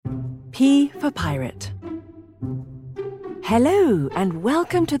P for pirate. Hello and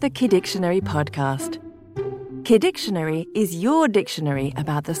welcome to the Kidictionary podcast. Kidictionary is your dictionary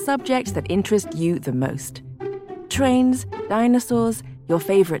about the subjects that interest you the most. Trains, dinosaurs, your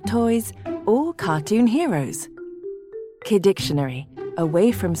favourite toys, or cartoon heroes. Kidictionary.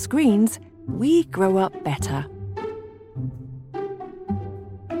 Away from screens, we grow up better.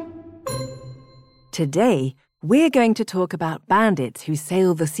 Today, we're going to talk about bandits who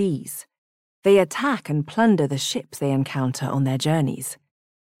sail the seas. They attack and plunder the ships they encounter on their journeys.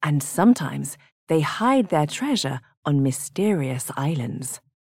 And sometimes they hide their treasure on mysterious islands.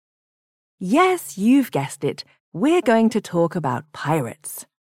 Yes, you've guessed it. We're going to talk about pirates.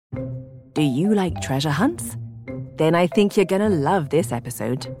 Do you like treasure hunts? Then I think you're going to love this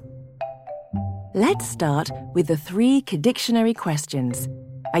episode. Let's start with the 3 Kidictionary questions.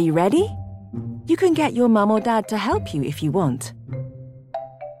 Are you ready? You can get your mum or dad to help you if you want.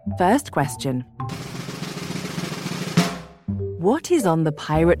 First question. What is on the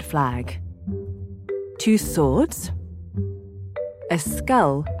pirate flag? 2 swords? A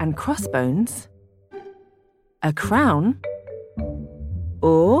skull and crossbones? A crown?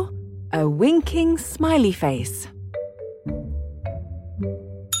 Or a winking smiley face?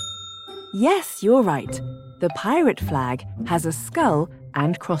 Yes, you're right. The pirate flag has a skull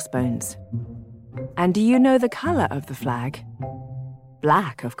and crossbones. And do you know the colour of the flag?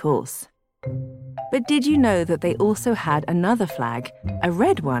 Black, of course. But did you know that they also had another flag, a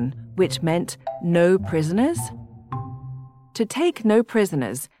red one, which meant no prisoners? To take no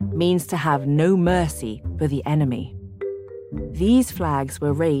prisoners means to have no mercy for the enemy. These flags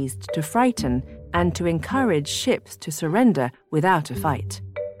were raised to frighten and to encourage ships to surrender without a fight.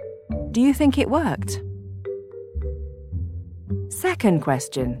 Do you think it worked? Second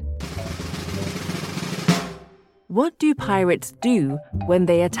question. What do pirates do when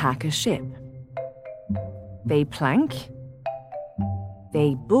they attack a ship? They plank?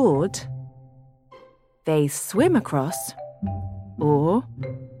 They board? They swim across? Or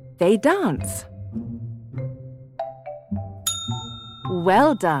they dance?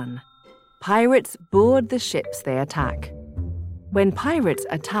 Well done! Pirates board the ships they attack. When pirates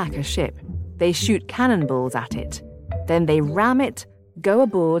attack a ship, they shoot cannonballs at it. Then they ram it, go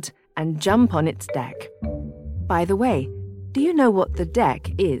aboard, and jump on its deck. By the way, do you know what the deck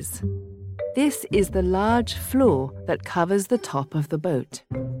is? This is the large floor that covers the top of the boat.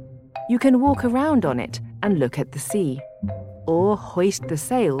 You can walk around on it and look at the sea, or hoist the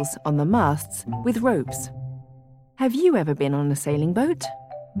sails on the masts with ropes. Have you ever been on a sailing boat?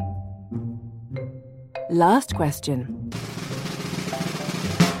 Last question.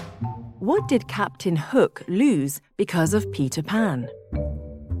 What did Captain Hook lose because of Peter Pan?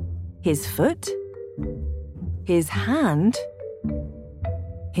 His foot? His hand?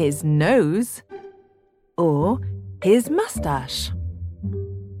 His nose? Or his mustache?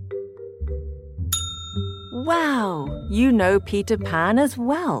 Wow, you know Peter Pan as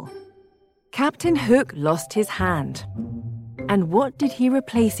well. Captain Hook lost his hand. And what did he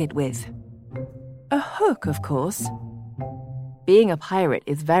replace it with? A hook, of course. Being a pirate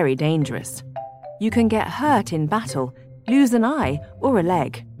is very dangerous. You can get hurt in battle, lose an eye or a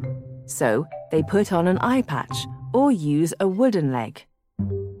leg. So they put on an eye patch or use a wooden leg.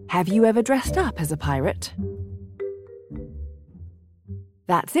 Have you ever dressed up as a pirate?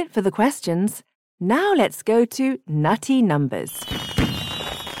 That's it for the questions. Now let's go to nutty numbers.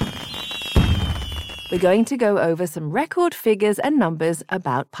 We're going to go over some record figures and numbers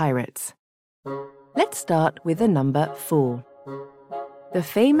about pirates. Let's start with the number 4. The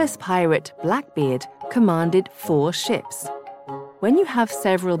famous pirate Blackbeard commanded 4 ships. When you have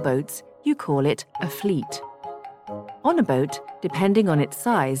several boats, you call it a fleet. On a boat, depending on its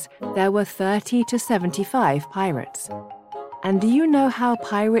size, there were 30 to 75 pirates. And do you know how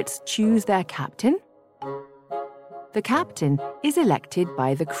pirates choose their captain? The captain is elected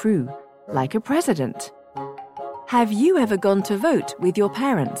by the crew, like a president. Have you ever gone to vote with your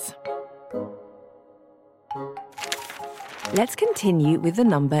parents? Let's continue with the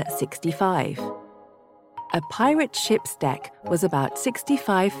number 65. A pirate ship's deck was about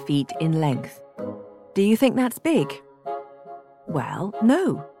 65 feet in length. Do you think that's big? Well,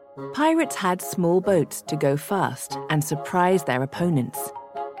 no. Pirates had small boats to go fast and surprise their opponents.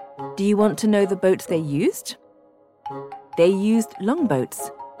 Do you want to know the boats they used? They used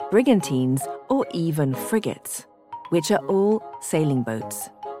longboats, brigantines, or even frigates, which are all sailing boats.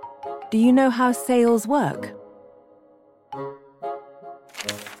 Do you know how sails work?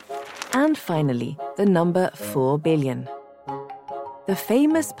 And finally, the number 4 billion. The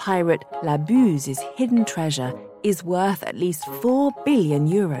famous pirate La Buse's hidden treasure is worth at least 4 billion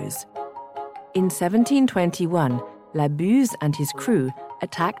euros. In 1721, Labuse and his crew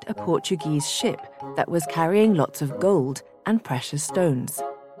attacked a Portuguese ship that was carrying lots of gold and precious stones.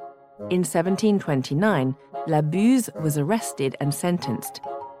 In 1729, Labuse was arrested and sentenced,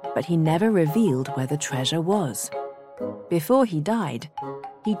 but he never revealed where the treasure was. Before he died,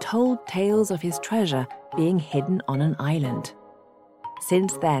 he told tales of his treasure being hidden on an island.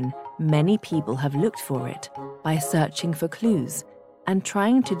 Since then, many people have looked for it by searching for clues and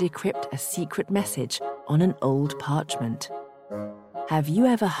trying to decrypt a secret message on an old parchment. Have you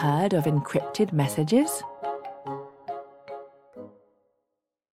ever heard of encrypted messages?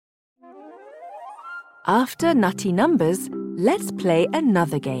 After nutty numbers, let's play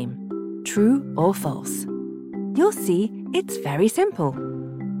another game, true or false. You'll see it's very simple.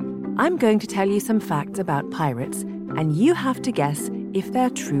 I'm going to tell you some facts about pirates, and you have to guess if they're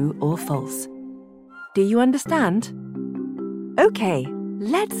true or false. Do you understand? Okay,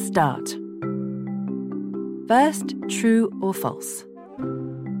 let's start. First, true or false.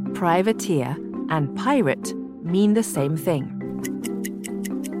 Privateer and pirate mean the same thing.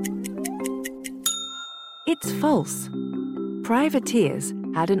 It's false. Privateers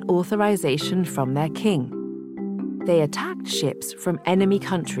had an authorization from their king. They attacked ships from enemy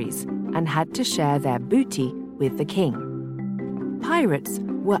countries and had to share their booty with the king. Pirates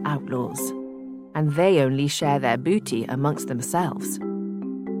were outlaws, and they only share their booty amongst themselves.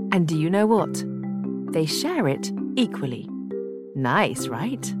 And do you know what? They share it equally. Nice,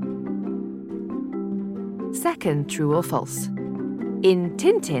 right? Second, true or false. In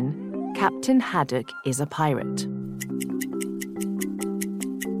Tintin, Captain Haddock is a pirate.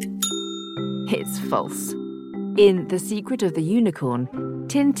 It's false. In The Secret of the Unicorn,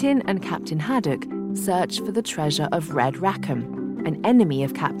 Tintin and Captain Haddock search for the treasure of Red Rackham, an enemy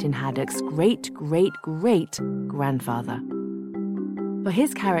of Captain Haddock's great-great-great-grandfather. For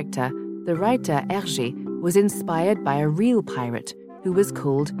his character, the writer Hergé was inspired by a real pirate who was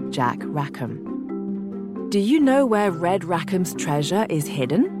called Jack Rackham. Do you know where Red Rackham's treasure is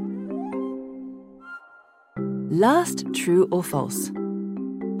hidden? Last, true or false.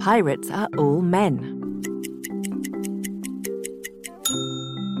 Pirates are all men.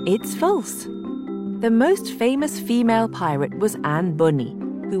 It's false. The most famous female pirate was Anne Bonny,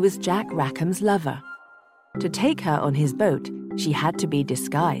 who was Jack Rackham's lover. To take her on his boat, she had to be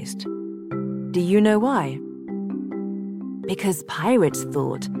disguised. Do you know why? Because pirates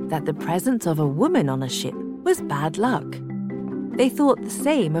thought that the presence of a woman on a ship was bad luck. They thought the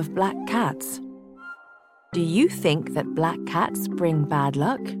same of black cats. Do you think that black cats bring bad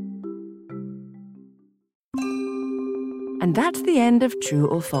luck? And that's the end of true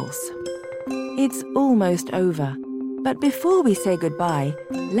or false. It's almost over. But before we say goodbye,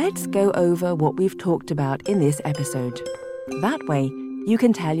 let's go over what we've talked about in this episode. That way, you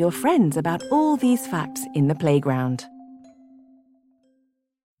can tell your friends about all these facts in the playground.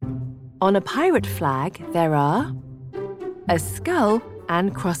 On a pirate flag, there are a skull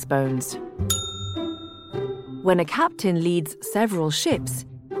and crossbones. When a captain leads several ships,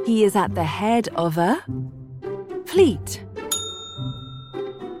 he is at the head of a fleet.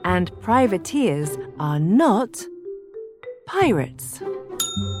 And privateers are not pirates.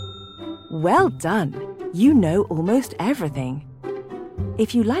 Well done! You know almost everything.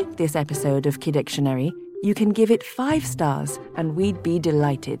 If you liked this episode of Kidictionary, you can give it 5 stars and we'd be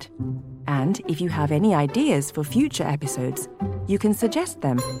delighted. And if you have any ideas for future episodes, you can suggest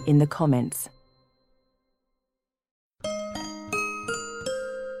them in the comments.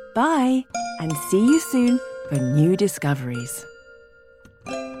 Bye, and see you soon for new discoveries.